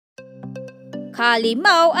Kalei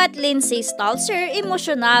at Lindzay Stalzer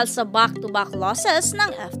emosyonal sa back-to-back losses ng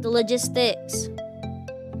F2 Logistics.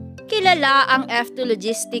 Kilala ang F2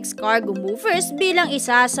 Logistics cargo movers bilang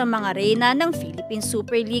isa sa mga reyna ng Philippine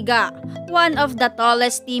Superliga, one of the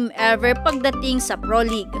tallest team ever pagdating sa Pro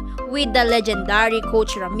League. With the legendary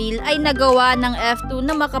Coach Ramil ay nagawa ng F2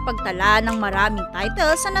 na makapagtala ng maraming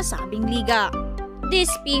titles sa nasabing liga. This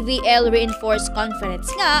PVL Reinforced Conference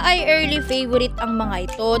nga ay early favorite ang mga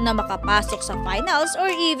ito na makapasok sa finals or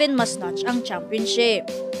even mas-notch ang championship.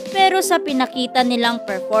 Pero sa pinakita nilang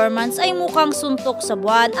performance ay mukhang suntok sa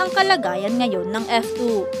buwan ang kalagayan ngayon ng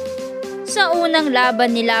F2. Sa unang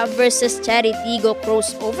laban nila versus Cheritigo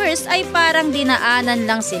Crossovers ay parang dinaanan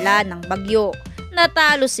lang sila ng bagyo.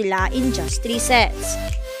 Natalo sila in just 3 sets.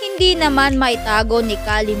 Hindi naman maitago ni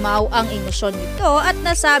Kalei ang emosyon nito at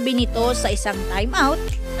nasabi nito sa isang timeout,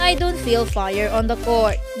 "I don't feel fire on the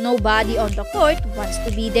court. Nobody on the court wants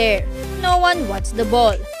to be there. No one wants the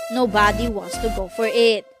ball. Nobody wants to go for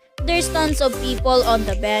it. There's tons of people on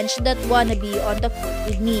the bench that wanna be on the court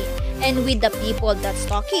with me. And with the people that's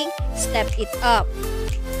talking, step it up."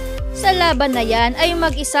 Sa laban na yan ay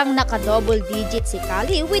mag-isang naka-double digit si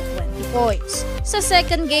Kalei with 20 points. Sa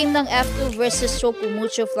second game ng F2 versus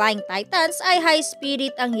Chocumucho Flying Titans ay high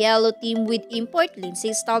spirit ang yellow team with import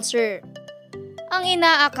Lindzay Stalzer. Ang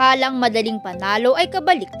inaakalang madaling panalo ay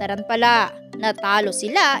kabaliktaran pala. Natalo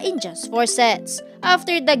sila in just 4 sets.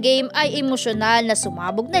 After the game ay emosyonal na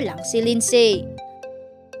sumabog na lang si Lindzay.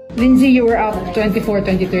 Lindzay, you were up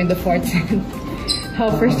 24-22 in the fourth set. How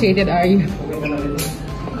frustrated are you?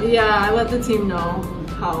 Yeah, I let the team know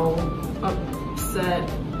how upset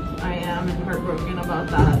I am and heartbroken about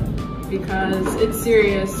that because it's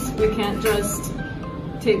serious. We can't just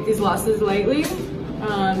take these losses lightly.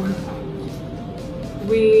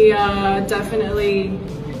 We definitely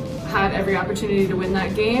had every opportunity to win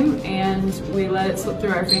that game and we let it slip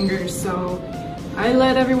through our fingers. So I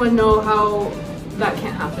let everyone know how that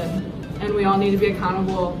can't happen and we all need to be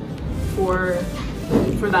accountable for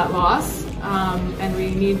that loss. And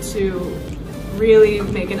we need to really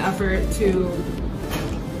make an effort to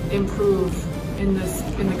improve in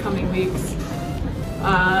the coming weeks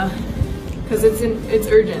because it's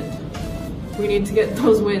urgent. We need to get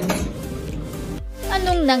those wins.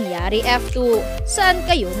 Anong nangyari F2? Saan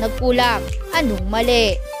kayo nagkulang? Anong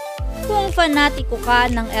mali? Kung fanatiko ka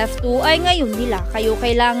ng F2 ay ngayon nila kayo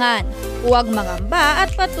kailangan. Huwag mangamba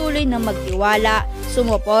at patuloy na magtiwala.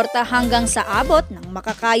 Sumuporta hanggang sa abot ng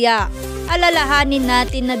makakaya. Alalahanin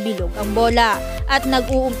natin na bilog ang bola at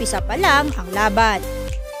nag-uumpisa pa lang ang laban.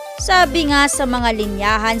 Sabi nga sa mga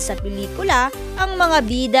linyahan sa pelikula, ang mga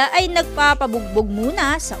bida ay nagpapabugbog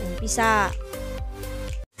muna sa umpisa.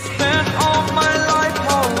 Spent all my life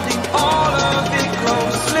holding all of it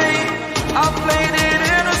closely. I played it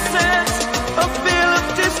innocent, a feel of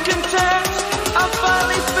discontent. I